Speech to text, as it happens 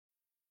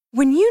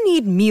When you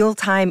need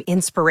mealtime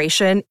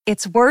inspiration,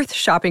 it's worth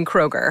shopping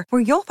Kroger,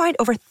 where you'll find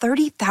over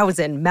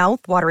 30,000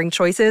 mouth-watering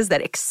choices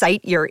that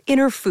excite your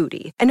inner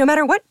foodie. And no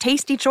matter what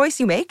tasty choice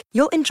you make,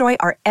 you'll enjoy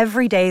our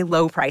everyday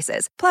low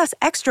prices, plus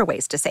extra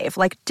ways to save,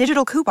 like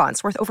digital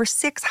coupons worth over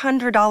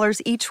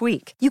 $600 each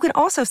week. You can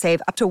also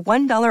save up to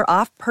 $1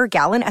 off per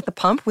gallon at the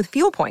pump with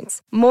fuel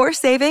points. More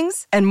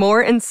savings and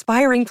more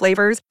inspiring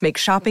flavors make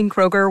shopping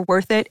Kroger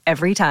worth it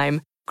every time.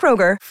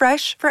 Kroger,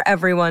 fresh for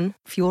everyone.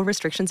 Fuel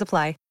restrictions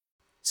apply.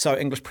 So,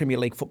 English Premier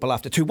League football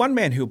after two. One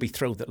man who'll be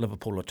thrilled that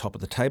Liverpool are top of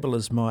the table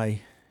is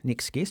my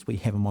next guest. We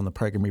have him on the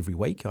program every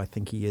week. I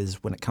think he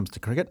is, when it comes to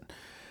cricket,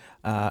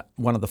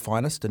 one of the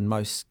finest and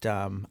most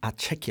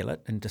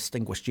articulate and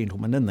distinguished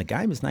gentlemen in the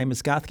game. His name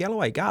is Garth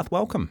Gallaway. Garth,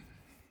 welcome.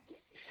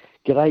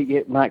 G'day, yeah,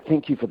 Mark.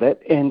 Thank you for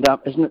that. And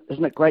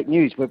isn't it great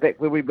news? We're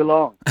back where we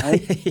belong.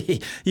 Eh?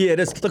 Yeah,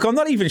 it is. Look, I'm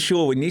not even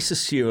sure we're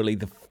necessarily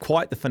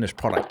quite the finished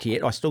product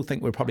yet. I still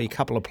think we're probably a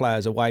couple of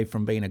players away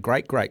from being a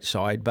great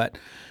side. But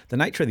the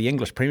nature of the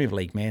English Premier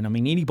League, man, I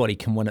mean, anybody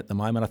can win at the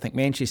moment. I think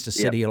Manchester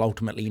City will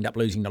ultimately end up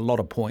losing a lot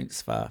of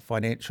points for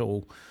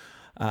financial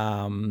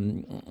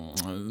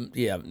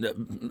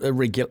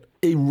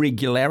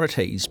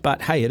irregularities.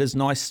 But hey, it is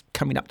nice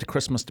coming up to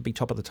Christmas to be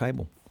top of the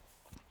table.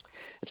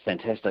 It's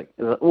fantastic.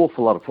 There's an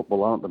awful lot of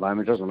football on at the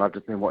moment, doesn't it? I've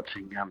just been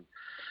watching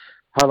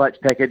highlights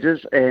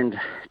packages, and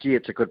gee,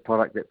 it's a good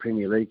product, that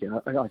Premier League.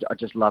 I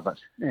just love it.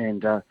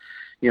 And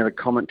the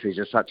commentaries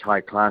are such high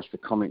class. The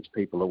comments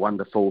people are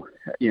wonderful.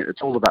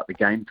 It's all about the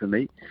game for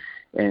me.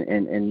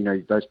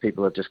 And those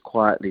people are just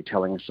quietly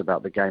telling us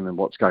about the game and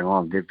what's going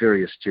on. They're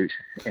very astute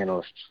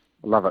analysts.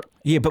 Love it.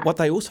 Yeah, but what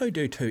they also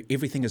do too,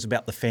 everything is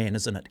about the fan,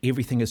 isn't it?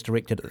 Everything is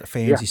directed at the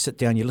fans. Yeah. You sit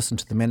down, you listen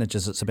to the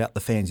managers, it's about the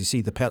fans. You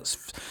see the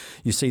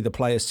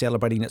players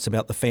celebrating, it's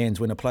about the fans.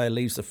 When a player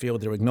leaves the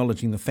field, they're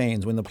acknowledging the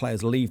fans. When the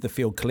players leave the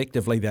field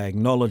collectively, they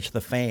acknowledge the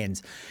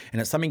fans.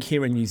 And it's something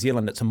here in New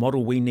Zealand, it's a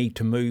model we need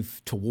to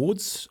move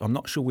towards. I'm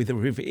not sure whether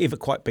we've ever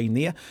quite been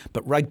there,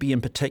 but rugby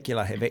in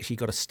particular have actually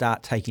got to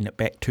start taking it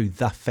back to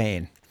the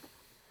fan.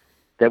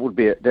 That'd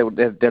be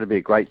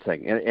a great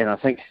thing. And I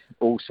think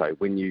also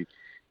when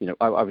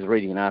I was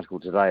reading an article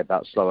today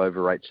about slow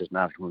over rates. There's an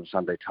article in the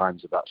Sunday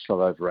Times about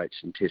slow over rates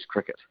in Test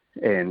cricket,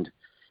 and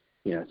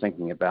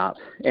thinking about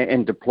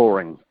and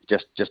deploring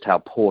just how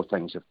poor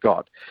things have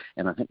got.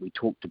 And I think we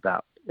talked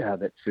about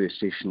that first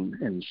session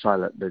in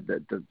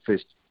the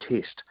first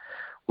Test,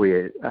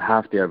 where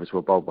half the overs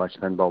were bowled by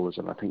spin bowlers,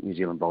 and I think New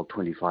Zealand bowled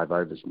 25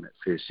 overs in that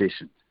first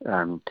session.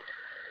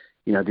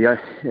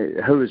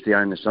 Who is the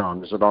onus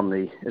on? Is it on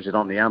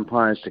the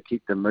umpires to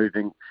keep them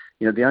moving?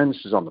 The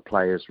onus is on the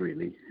players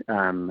really,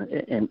 and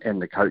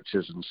the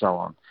coaches and so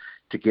on,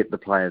 to get the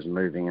players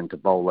moving and to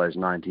bowl those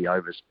 90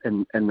 overs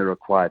in the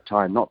required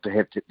time, not to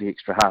have the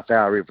extra half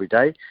hour every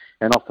day,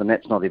 and often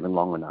that's not even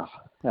long enough.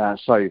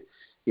 So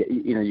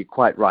you're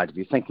quite right. If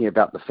you're thinking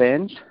about the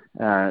fans,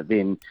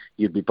 then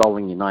you'd be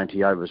bowling your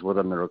 90 overs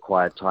within the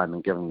required time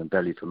and giving them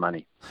value for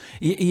money.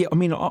 Yeah, I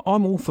mean,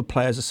 I'm all for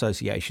players'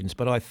 associations,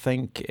 but I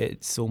think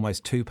it's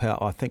almost too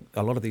powerful. I think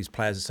a lot of these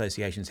players'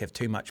 associations have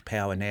too much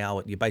power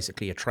now. You're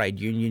basically a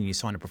trade union. You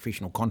sign a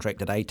professional contract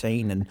at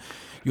 18 and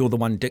you're the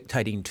one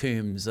dictating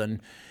terms.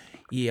 And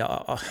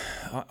yeah,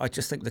 I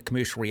just think the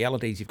commercial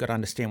realities you've got to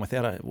understand,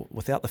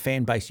 without the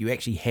fan base, you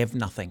actually have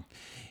nothing.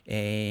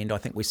 And I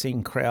think we're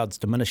seeing crowds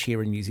diminish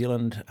here in New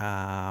Zealand.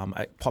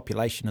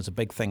 Population is a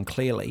big thing,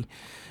 clearly.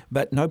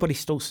 But nobody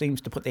still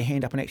seems to put their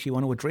hand up and actually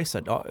want to address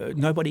it.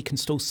 Nobody can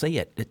still see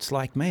it. It's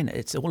like, man,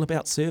 it's all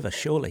about service,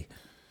 surely.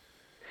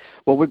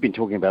 Well, we've been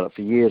talking about it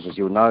for years, as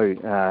you'll know,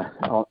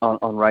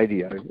 on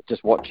radio,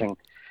 just watching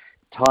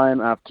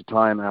time after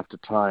time after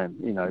time,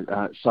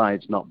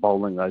 sides not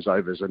bowling those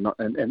overs and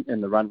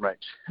the run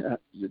rates,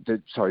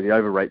 the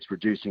over rates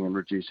reducing and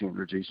reducing and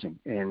reducing.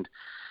 And,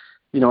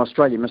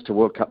 Australia missed a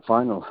World Cup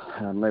final.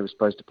 They were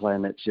supposed to play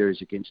in that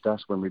series against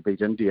us when we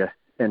beat India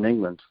in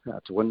England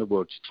to win the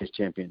World Test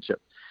Championship.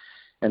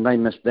 And they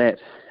missed that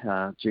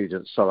due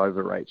to slow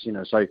over rates,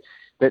 So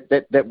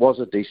that was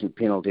a decent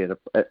penalty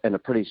and a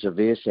pretty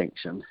severe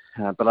sanction.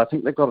 But I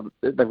think they've got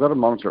to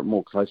monitor it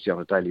more closely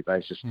on a daily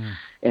basis. Mm.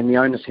 And the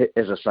onus,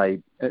 as I say,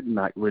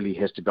 Mark, really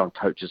has to be on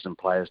coaches and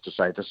players to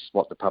say this is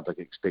what the public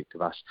expect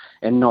of us,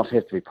 and not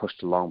have to be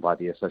pushed along by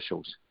the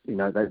officials.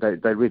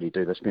 They really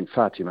do. They spend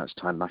far too much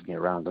time mucking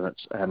around, and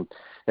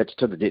it's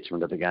to the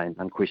detriment of the game,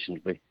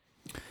 unquestionably.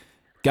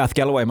 Garth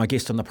Gallaway, my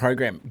guest on the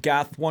program.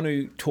 Garth, want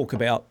to talk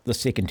about the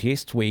second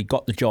test. We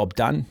got the job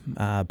done.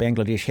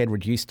 Bangladesh had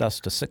reduced us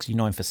to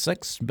 69 for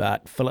 6,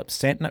 but Philip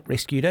Santner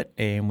rescued it,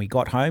 and we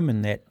got home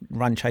in that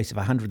run chase of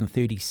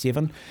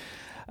 137.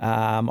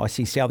 I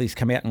see Southee's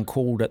come out and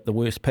called it the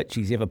worst pitch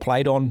he's ever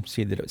played on,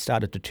 said that it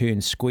started to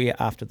turn square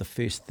after the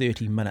first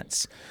 30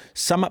 minutes.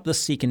 Sum up the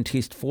second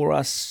test for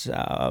us.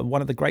 One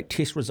of the great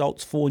test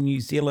results for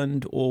New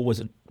Zealand, or was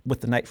it,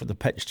 with the nature of the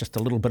pitch, just a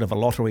little bit of a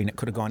lottery and it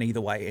could have gone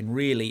either way, and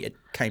really it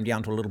came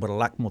down to a little bit of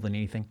luck more than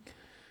anything?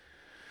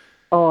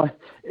 Oh,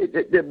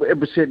 it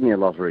was certainly a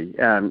lottery.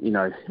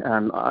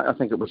 I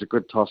think it was a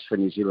good toss for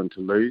New Zealand to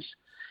lose.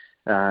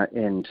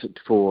 and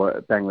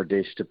for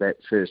Bangladesh to bat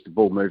first. The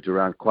ball moved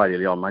around quite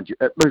early on. Mind you,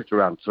 it moved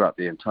around throughout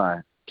the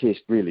entire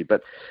test, really.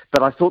 But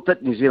I thought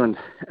that New Zealand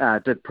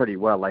did pretty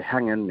well. They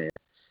hung in there,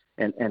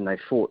 and they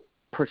fought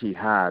pretty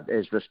hard,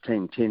 as this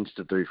team tends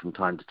to do from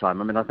time to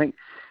time. I mean, I think,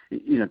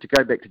 to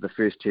go back to the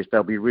first test,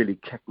 they'll be really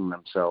kicking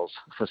themselves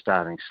for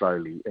starting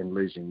slowly and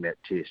losing that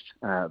test.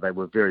 They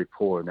were very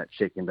poor in that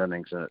second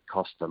innings, and it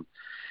cost them.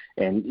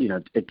 And,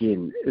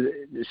 again,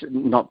 it's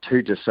not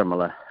too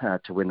dissimilar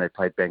to when they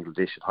played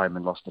Bangladesh at home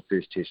and lost the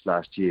first test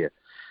last year.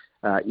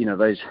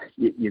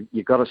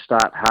 You've got to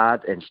start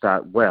hard and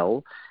start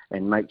well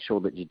and make sure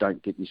that you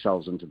don't get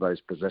yourselves into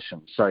those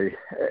positions. So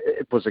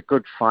it was a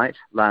good fight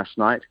last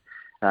night.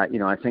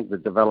 I think the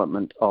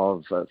development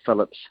of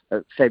Phillips,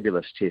 a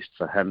fabulous test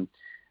for him.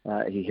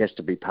 He has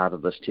to be part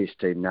of this test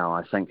team now.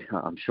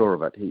 I'm sure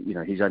of it.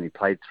 He's only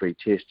played 3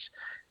 tests.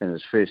 In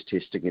his first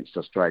test against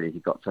Australia, he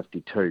got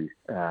 52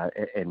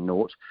 and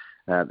naught.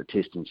 The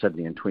test in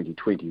Sydney in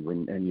 2020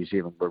 when New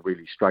Zealand were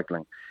really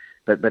struggling.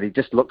 But he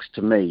just looks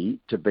to me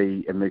to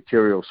be a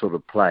mercurial sort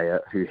of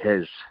player who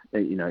has,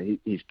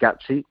 he's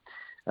gutsy.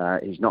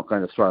 He's not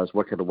going to throw his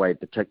wicket away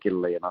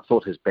particularly. And I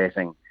thought his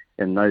batting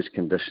in those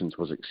conditions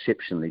was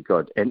exceptionally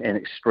good and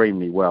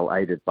extremely well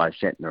aided by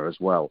Santner as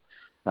well,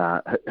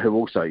 who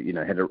also,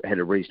 had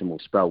a reasonable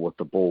spell with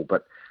the ball.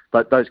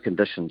 But those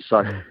conditions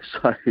so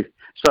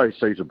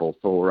suitable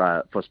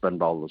for spin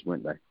bowlers,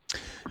 weren't they?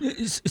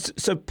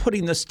 So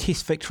putting this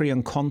test victory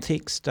in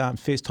context,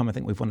 first time I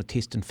think we've won a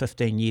test in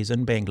 15 years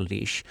in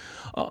Bangladesh.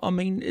 I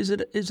mean, is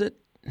it?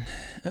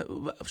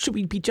 Should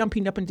we be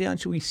jumping up and down?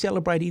 Should we be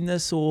celebrating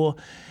this, or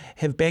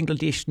have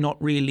Bangladesh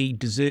not really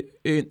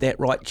earned that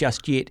right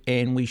just yet,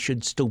 and we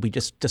should still be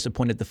just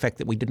disappointed the fact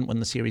that we didn't win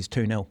the series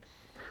 2-0?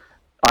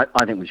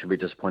 I think we should be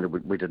disappointed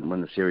we didn't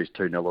win the series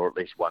 2-0 or at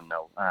least 1-0,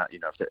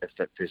 if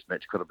that first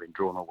match could have been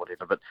drawn or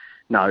whatever. But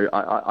no,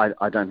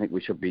 I don't think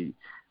we should be,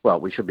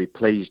 we should be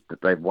pleased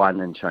that they've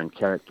won and shown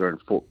character and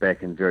fought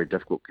back in very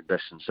difficult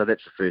conditions. So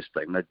that's the first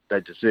thing.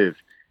 They deserve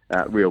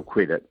real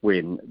credit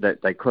when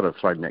they could have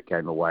thrown that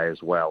game away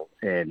as well.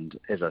 And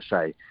as I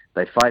say,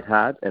 they fight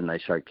hard and they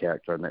show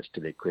character, and that's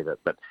to their credit.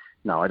 But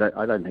no, I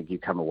don't think you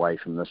come away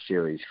from this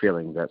series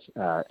feeling that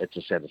it's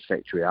a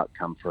satisfactory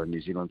outcome for a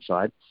New Zealand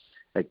side.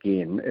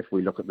 Again, if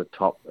we look at the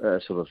top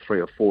sort of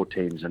 3 or 4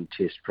 teams in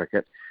Test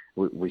cricket,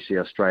 we see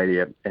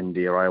Australia,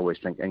 India. I always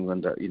think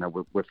England,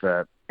 with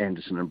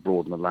Anderson and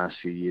Broad in the last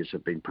few years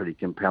have been pretty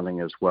compelling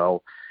as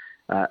well.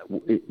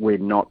 We're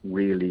not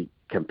really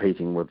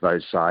competing with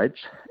those sides.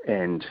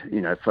 And,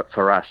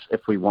 for us,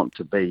 if we want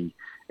to be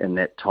in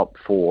that top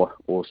 4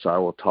 or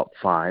so, or top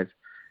 5,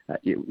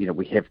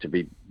 we have to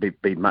be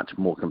much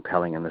more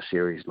compelling in a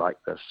series like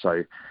this.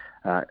 So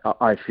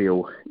I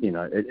feel,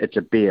 it's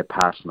a bare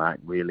pass mark,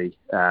 really.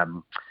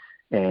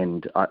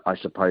 And I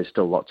suppose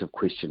still lots of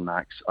question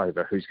marks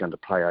over who's going to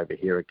play over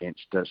here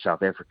against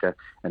South Africa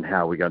and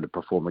how we're going to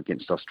perform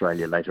against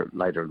Australia later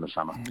in the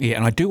summer. Yeah,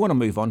 and I do want to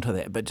move on to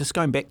that, but just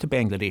going back to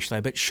Bangladesh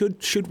though, but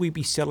should we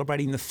be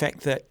celebrating the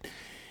fact that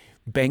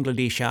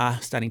Bangladesh are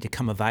starting to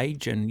come of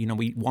age, and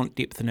we want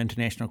depth in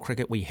international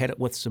cricket. We had it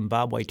with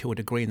Zimbabwe to a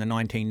degree in the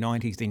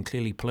 1990s, then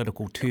clearly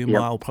political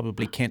turmoil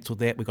probably cancelled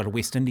that. We've got a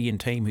West Indian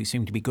team who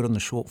seem to be good in the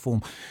short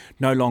form,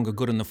 no longer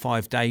good in the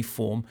 5-day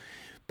form.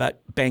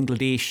 But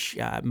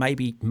Bangladesh,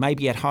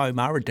 maybe at home,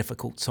 are a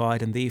difficult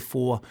side, and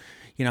therefore,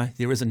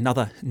 there is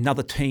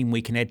another team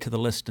we can add to the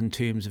list in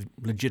terms of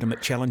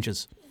legitimate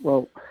challenges.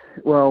 Well,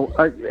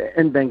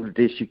 in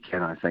Bangladesh you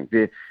can, I think.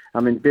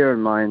 Bear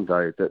in mind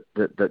though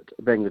that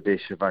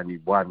Bangladesh have only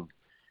won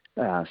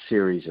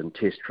series in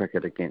Test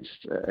cricket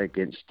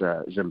against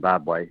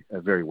Zimbabwe,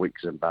 a very weak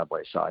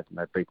Zimbabwe side, and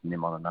they've beaten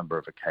them on a number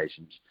of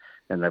occasions.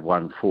 And they've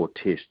won 4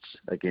 tests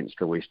against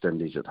the West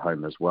Indies at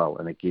home as well,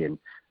 and again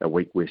a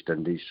weak West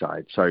Indies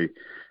side. So,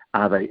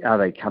 are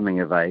they coming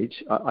of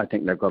age? I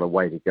think they've got a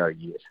way to go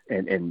yet.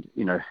 And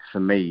for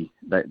me,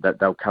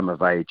 they'll come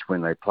of age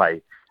when they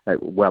play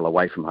well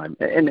away from home.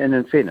 And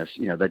in fairness,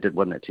 they did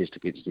win that test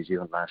against New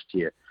Zealand last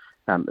year.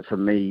 For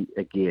me,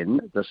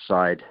 again, this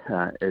side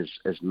is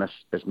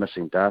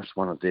missing Das,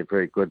 one of their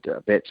very good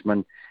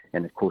batsmen,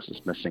 and of course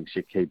it's missing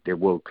Shakib, their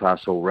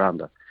world-class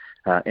all-rounder.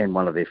 And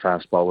one of their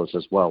fast bowlers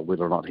as well.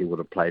 Whether or not he would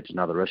have played is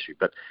another issue.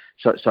 But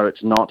so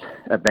it's not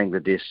a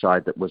Bangladesh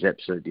side that was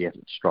absolutely at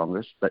its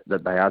strongest.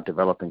 That they are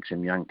developing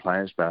some young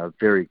players. They are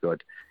very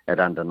good at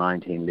under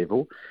 19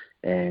 level,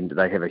 and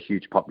they have a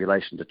huge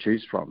population to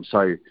choose from.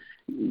 So,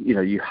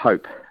 you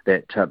hope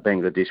that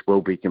Bangladesh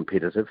will be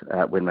competitive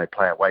when they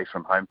play away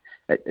from home.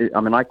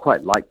 I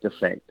quite like the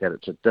fact that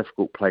it's a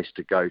difficult place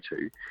to go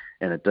to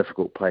and a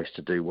difficult place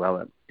to do well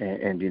in.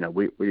 And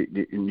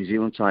New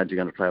Zealand sides are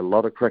going to play a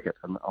lot of cricket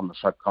on the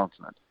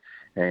subcontinent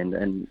and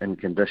in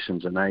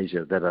conditions in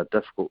Asia that are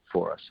difficult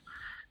for us.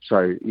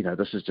 So,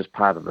 this is just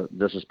part of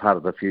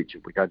the future.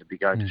 We're going to be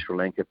going to Sri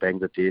Lanka,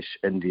 Bangladesh,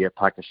 India,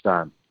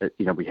 Pakistan.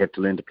 We have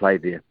to learn to play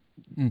there.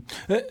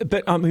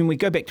 But we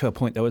go back to a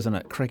point though, isn't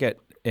it? Cricket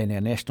and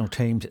our national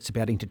teams, it's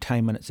about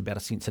entertainment, it's about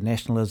a sense of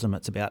nationalism,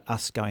 it's about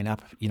us going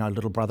up,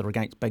 little brother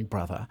against big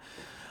brother.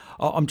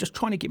 I'm just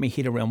trying to get my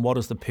head around what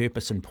is the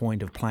purpose and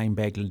point of playing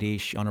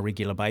Bangladesh on a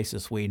regular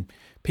basis when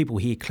people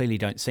here clearly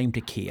don't seem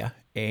to care,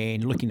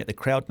 and looking at the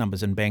crowd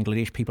numbers in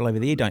Bangladesh, people over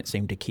there don't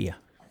seem to care.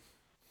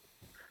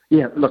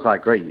 Yeah, look, I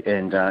agree,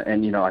 and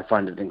I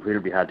find it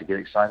incredibly hard to get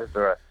excited.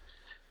 There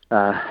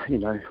are,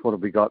 what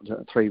have we got?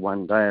 3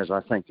 one-dayers,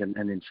 I think, and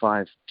then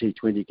 5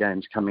 T20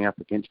 games coming up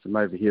against them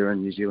over here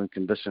in New Zealand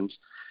conditions.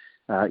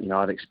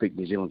 I'd expect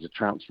New Zealand to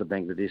trounce the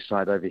Bangladesh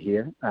side over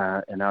here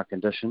in our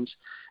conditions.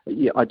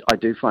 Yeah, I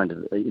do find it,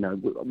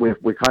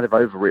 we're kind of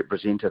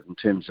overrepresented in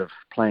terms of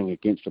playing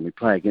against them. We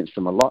play against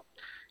them a lot,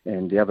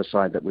 and the other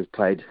side that we've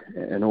played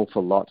an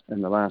awful lot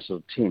in the last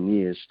sort of 10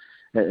 years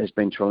has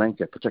been Sri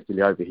Lanka,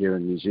 particularly over here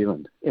in New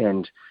Zealand.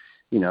 And,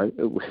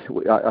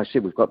 I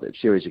said we've got that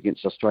series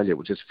against Australia,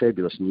 which is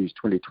fabulous news,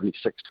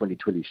 2026,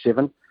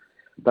 2027.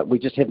 But we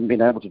just haven't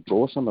been able to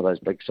draw some of those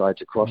big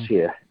sides across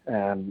here.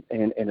 And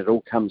it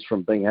all comes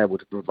from being able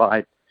to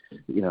provide,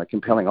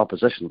 compelling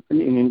opposition.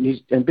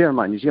 And bear in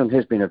mind, New Zealand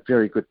has been a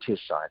very good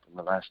test side in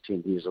the last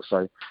 10 years or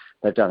so.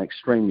 They've done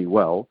extremely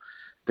well.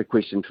 The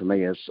question for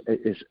me is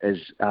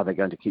are they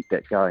going to keep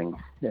that going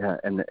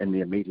in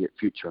the immediate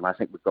future? And I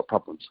think we've got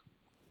problems.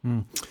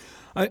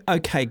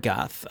 Okay,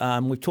 Garth.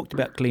 We've talked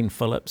about Glenn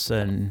Phillips,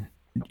 and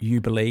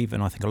you believe,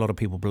 and I think a lot of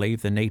people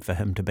believe, the need for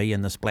him to be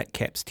in this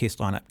Blackcaps test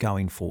lineup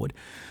going forward.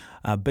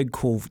 A big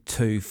call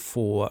too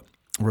for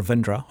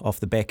Ravindra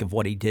off the back of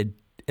what he did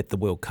at the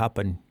World Cup,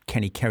 and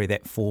can he carry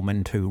that form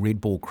into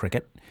red ball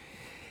cricket?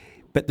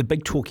 But the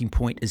big talking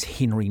point is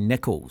Henry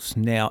Nicholls.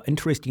 Now,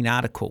 interesting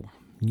article.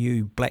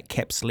 New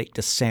Blackcap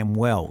selector Sam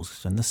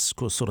Wells, and this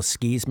sort of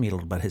scares me a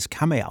little bit, has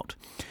come out.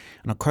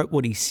 And I'll quote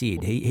what he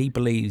said. He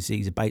believes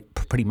he's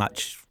pretty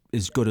much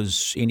as good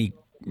as any,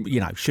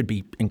 should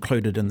be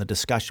included in the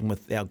discussion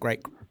with our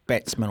great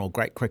batsmen or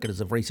great cricketers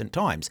of recent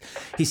times.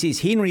 He says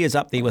Henry is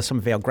up there with some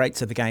of our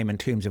greats of the game in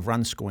terms of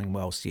run scoring,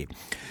 Wells said.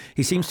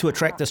 He seems to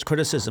attract this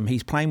criticism.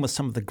 He's playing with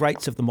some of the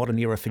greats of the modern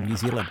era for New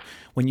Zealand.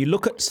 When you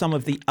look at some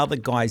of the other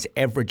guys'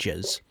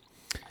 averages,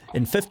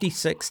 in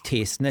 56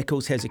 tests,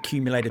 Nicholls has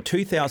accumulated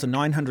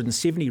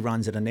 2,970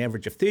 runs at an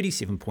average of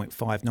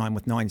 37.59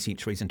 with 9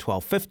 centuries and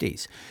 12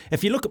 50s.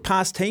 If you look at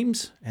past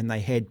teams, and they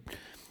had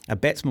a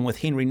batsman with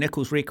Henry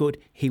Nicholls' record,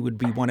 he would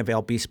be one of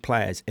our best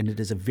players, and it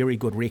is a very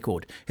good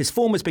record. His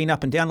form has been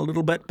up and down a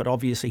little bit, but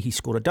obviously he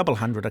scored a double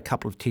hundred a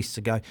couple of tests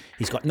ago.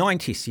 He's got 9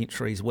 test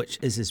centuries, which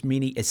is as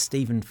many as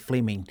Stephen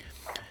Fleming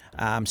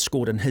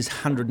scored in his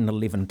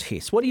 111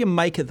 tests. What do you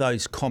make of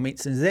those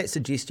comments? And does that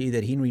suggest to you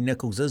that Henry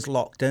Nicholls is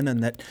locked in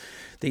and that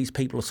these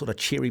people are sort of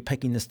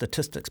cherry-picking the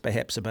statistics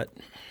perhaps a bit?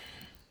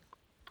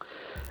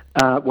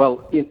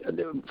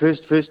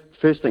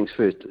 First things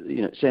first,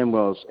 Sam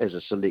Wells as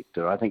a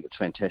selector, I think it's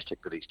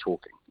fantastic that he's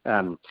talking.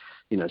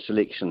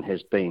 Selection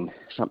has been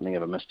something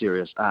of a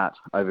mysterious art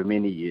over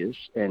many years,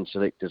 and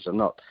selectors are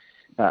not.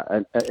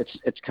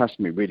 It's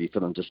customary really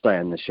for them to stay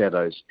in the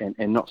shadows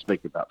and not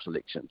speak about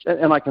selections.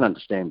 And I can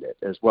understand that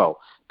as well.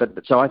 But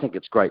so I think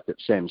it's great that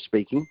Sam's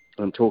speaking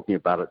and talking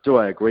about it. Do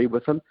I agree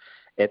with him?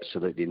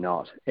 Absolutely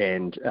not.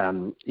 And,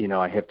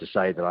 I have to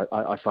say that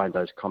I find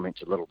those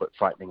comments a little bit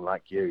frightening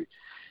like you.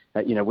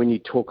 When you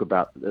talk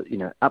about,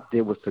 up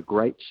there with the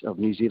greats of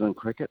New Zealand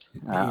cricket,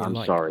 I'm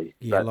sorry.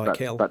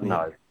 But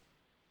no.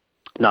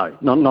 No,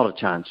 not a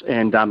chance.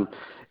 And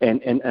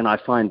I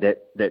find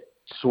that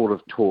sort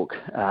of talk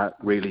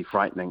really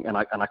frightening, and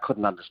I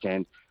couldn't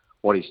understand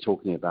what he's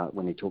talking about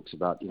when he talks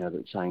about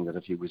saying that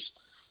if he was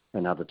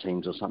in other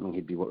teams or something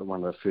he'd be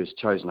one of the first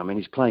chosen. I mean,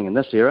 he's playing in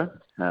this era.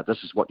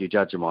 This is what you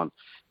judge him on.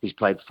 He's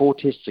played 4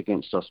 tests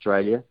against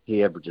Australia.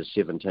 He averages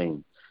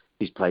 17.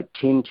 He's played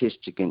 10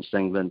 tests against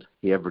England.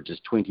 He averages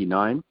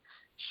 29.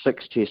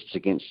 6 tests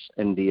against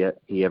India.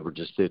 He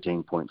averages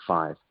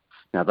 13.5.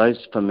 Now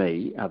those for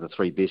me are the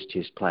 3 best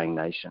test playing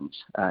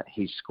nations.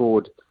 He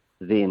scored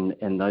then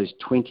in those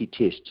 20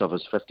 tests of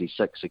his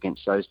 56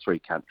 against those 3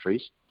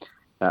 countries,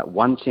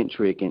 1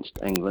 century against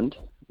England,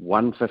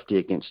 150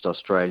 against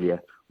Australia,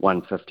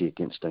 150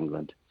 against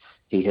England.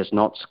 He has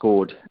not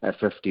scored a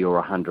 50 or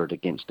 100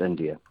 against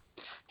India.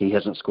 He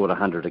hasn't scored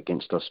 100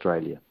 against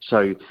Australia.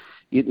 So,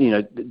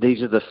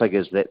 these are the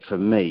figures that for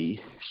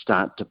me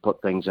start to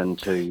put things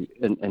into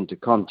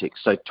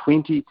context. So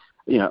 20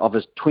 of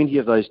his 20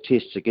 of those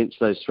tests against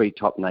those 3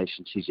 top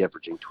nations, he's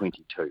averaging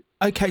 22.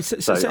 Okay,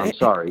 so I'm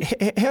sorry.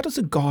 How does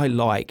a guy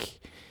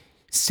like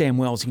Sam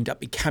Wells end up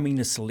becoming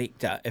the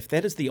selector if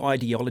that is the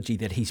ideology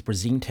that he's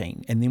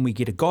presenting? And then we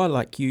get a guy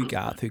like you,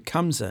 Garth, who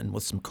comes in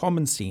with some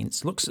common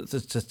sense, looks at the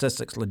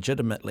statistics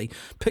legitimately,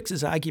 picks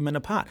his argument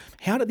apart.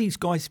 How do these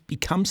guys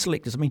become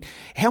selectors? I mean,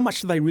 how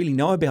much do they really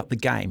know about the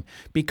game?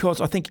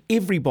 Because I think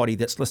everybody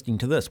that's listening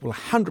to this will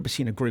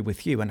 100% agree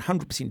with you and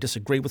 100%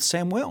 disagree with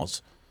Sam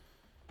Wells.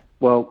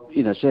 Well,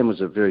 Sam was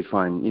a very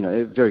fine,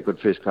 a very good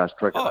first-class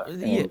cricketer. Oh,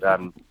 yeah.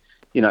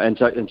 And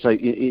so I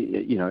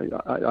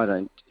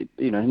don't,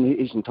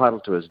 he's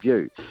entitled to his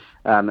view,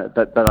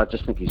 but I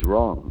just think he's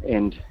wrong.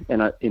 And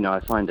I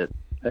find it,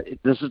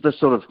 this is the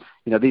sort of,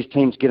 these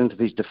teams get into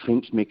these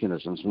defence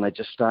mechanisms and they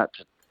just start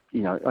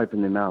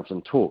open their mouths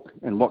and talk.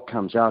 And what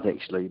comes out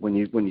actually when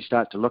you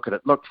start to look at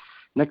it, look,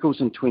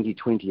 Nichols in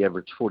 2020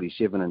 averaged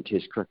 47 in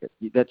Test cricket.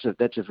 That's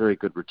a very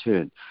good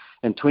return.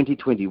 In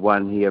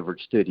 2021 he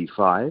averaged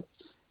 35.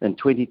 In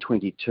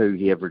 2022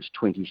 he averaged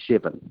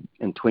 27.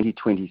 In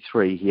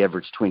 2023 he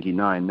averaged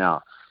 29.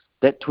 Now,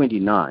 that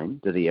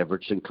 29 that he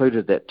averaged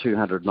included that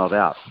 200 not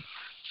out.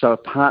 So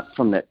apart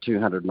from that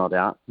 200 not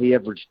out, he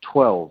averaged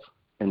 12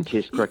 in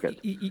Test cricket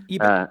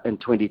in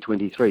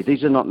 2023.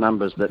 These are not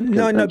numbers that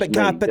but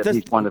Garth,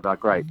 he's one of our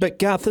greats. But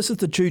Garth, this is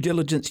the due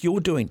diligence you're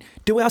doing.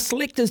 Do our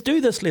selectors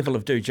do this level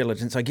of due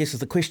diligence, I guess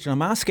is the question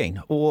I'm asking?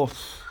 Or...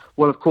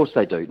 Well, of course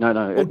they do. No.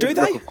 Well, do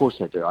they? Of course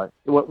they do.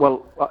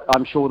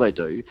 I'm sure they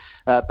do.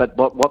 But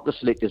what the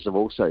selectors have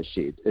also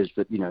said is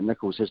that,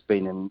 Nichols has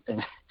been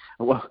in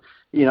well,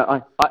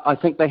 I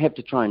think they have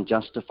to try and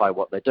justify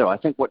what they do. I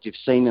think what you've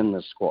seen in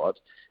the squad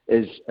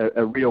is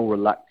a real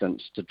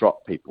reluctance to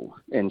drop people.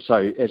 And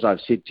so, as I've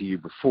said to you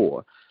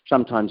before,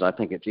 sometimes I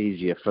think it's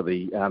easier for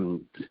the,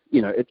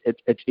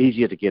 it's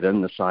easier to get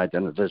in the side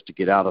than it is to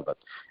get out of it.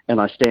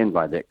 And I stand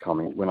by that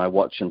comment when I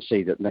watch and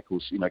see that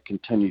Nichols,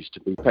 continues to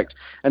be picked.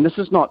 And this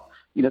is not,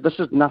 this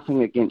is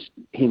nothing against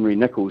Henry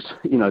Nichols,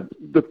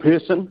 the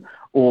person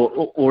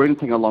or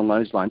anything along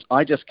those lines.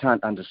 I just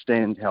can't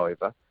understand,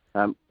 however,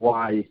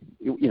 why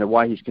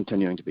he's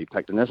continuing to be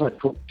picked. And as I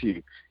talked to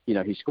you,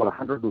 he scored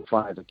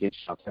 105 against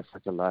South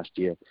Africa last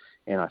year,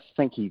 and I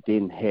think he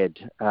then had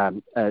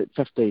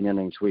 15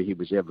 innings where he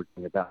was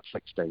averaging about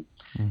 16.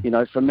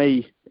 For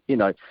me,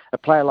 a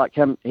player like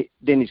him,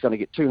 then he's going to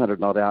get 200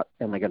 not out,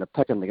 and they're going to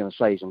pick him. They're going to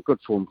say he's in good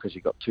form because he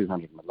got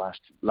 200 in the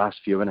last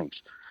few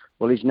innings.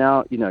 Well, he's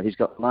now, he's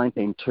got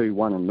 19, 2,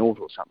 1 and 0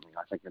 or something,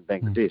 I think, in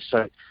Bangladesh.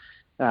 So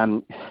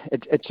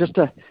it's just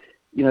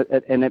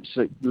an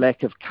absolute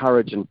lack of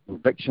courage and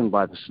conviction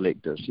by the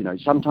selectors.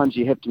 Sometimes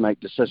you have to make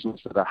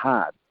decisions that are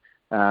hard.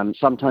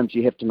 Sometimes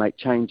you have to make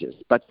changes,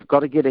 but you've got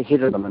to get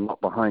ahead of them and not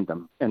behind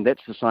them, and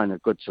that's the sign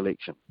of good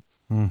selection.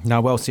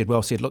 No, well said,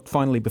 well said. Look,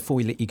 finally, before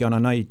we let you go, and I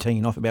know you're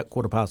teeing off about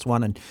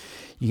 1:15, and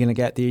you're going to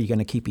go out there, you're going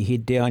to keep your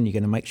head down, you're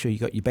going to make sure you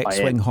got your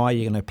backswing high,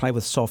 you're going to play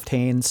with soft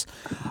hands.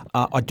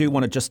 I do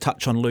want to just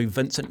touch on Lou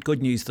Vincent.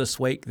 Good news this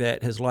week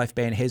that his life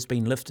ban has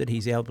been lifted.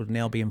 He's able to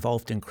now be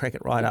involved in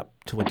cricket right up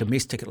to a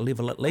domestic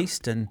level at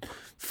least, and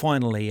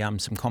finally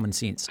some common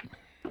sense.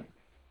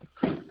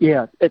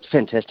 Yeah, it's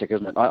fantastic,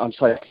 isn't it? I'm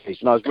so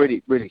pleased, and I was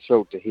really, really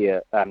thrilled to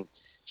hear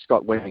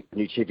Scott Wemmick, the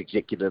new chief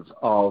executive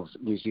of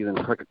New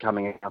Zealand Cricket,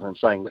 coming out and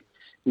saying that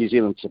New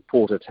Zealand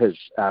supported his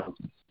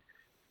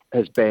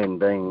ban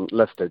being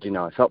lifted.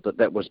 I felt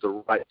that was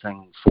the right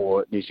thing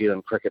for New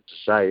Zealand cricket to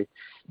say.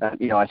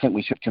 I think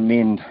we should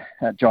commend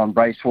John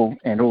Bracewell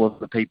and all of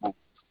the people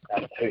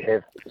who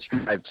have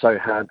strived so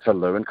hard for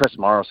Lou, and Chris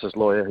Morris, his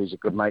lawyer, who's a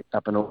good mate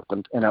up in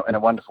Auckland, and a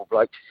wonderful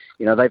bloke.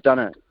 They've done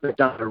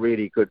a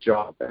really good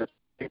job.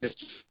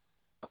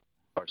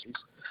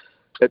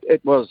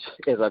 It was,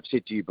 as I've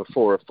said to you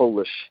before, a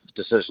foolish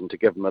decision to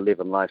give him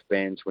 11 life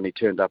bans when he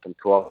turned up and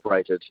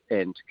cooperated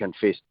and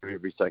confessed to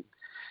everything.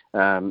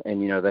 And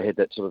they had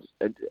that sort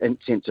of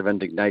sense of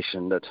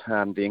indignation that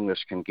the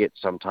English can get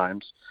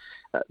sometimes.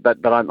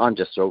 But I'm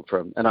just thrilled for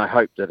him, and I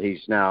hope that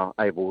he's now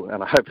able,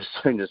 and I hope as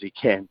soon as he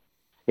can,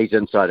 he's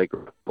inside a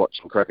group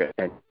watching cricket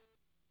and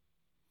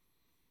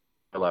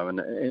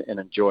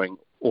enjoying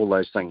all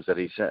those things that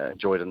he's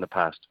enjoyed in the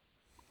past.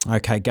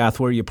 Okay, Garth,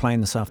 where are you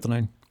playing this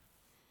afternoon?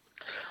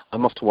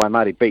 I'm off to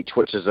Waimari Beach,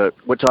 which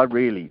I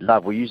really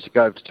love. We used to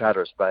go to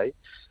Tartarus Bay.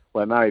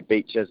 Waimari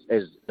Beach, as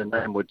the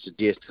name would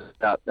suggest, is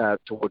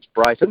out towards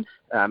Brighton,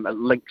 a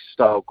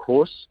link-style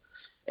course,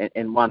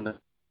 and one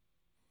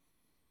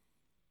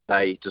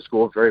day to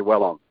score very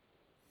well on.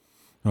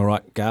 All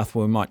right, Garth,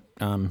 we might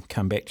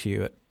come back to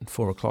you at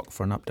 4 o'clock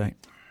for an update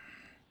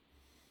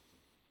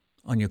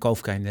on your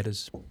golf game, that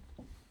is.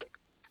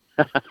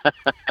 All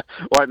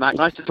right, Mark,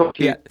 nice to talk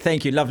to you. Yeah,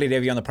 thank you. Lovely to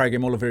have you on the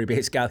program. All the very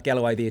best. Garth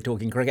Gallaway there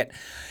talking cricket.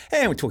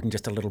 And we're talking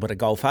just a little bit of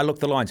golf. Look,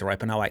 the lines are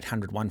open,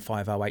 0800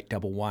 150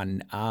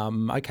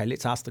 811. Okay,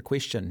 let's ask the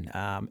question.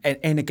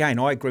 And again,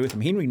 I agree with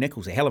him. Henry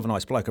Nichols, a hell of a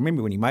nice bloke. I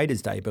remember when he made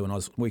his debut when I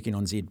was working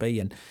on ZB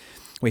and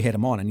we had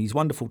him on, and he's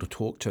wonderful to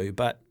talk to.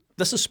 But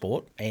this is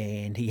sport,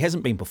 and he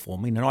hasn't been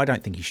performing, and I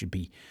don't think he should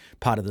be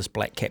part of this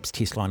Blackcaps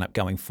test lineup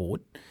going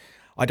forward.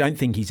 I don't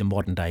think he's a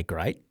modern-day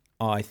great.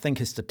 I think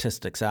his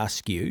statistics are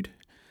skewed.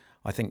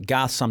 I think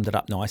Garth summed it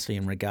up nicely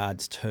in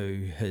regards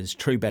to his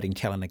true batting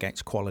talent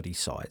against quality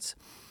sides.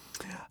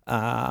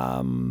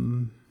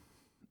 So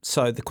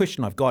the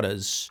question I've got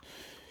is,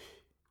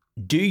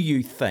 do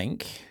you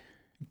think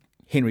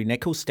Henry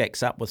Nichols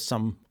stacks up with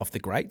some of the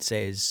greats,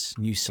 as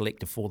new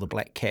selector for the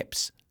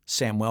Blackcaps,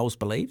 Sam Wells,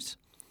 believes?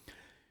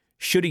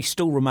 Should he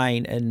still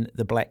remain in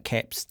the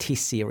Blackcaps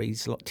test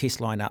series, test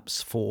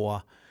lineups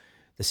for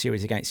the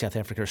series against South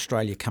Africa,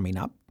 Australia coming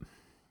up?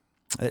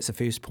 That's the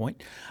first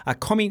point.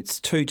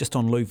 Comments too just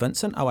on Lou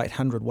Vincent,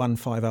 0800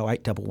 150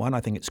 811. I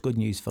think it's good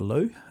news for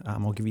Lou.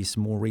 I'll give you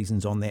some more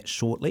reasons on that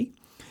shortly.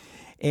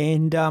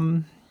 And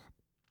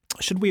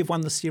should we have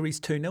won the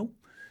series 2-0?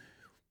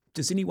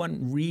 Does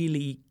anyone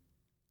really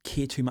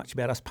care too much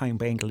about us playing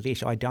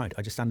Bangladesh. I don't.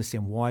 I just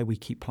understand why we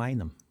keep playing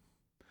them.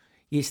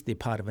 Yes, they're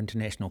part of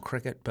international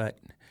cricket, but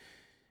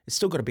it's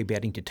still got to be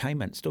about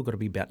entertainment. It's still got to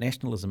be about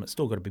nationalism. It's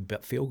still got to be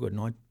about feel-good.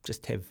 And I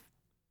just have,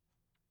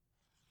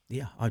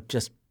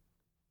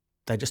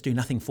 they just do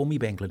nothing for me,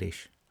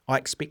 Bangladesh. I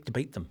expect to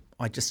beat them.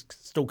 I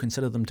just still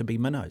consider them to be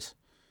minnows.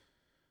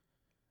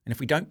 And if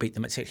we don't beat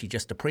them, it's actually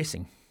just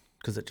depressing,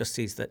 because it just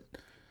says that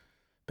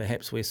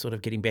perhaps we're sort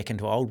of getting back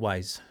into old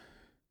ways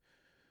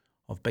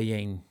of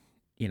being,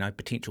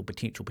 potential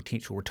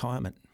retirement.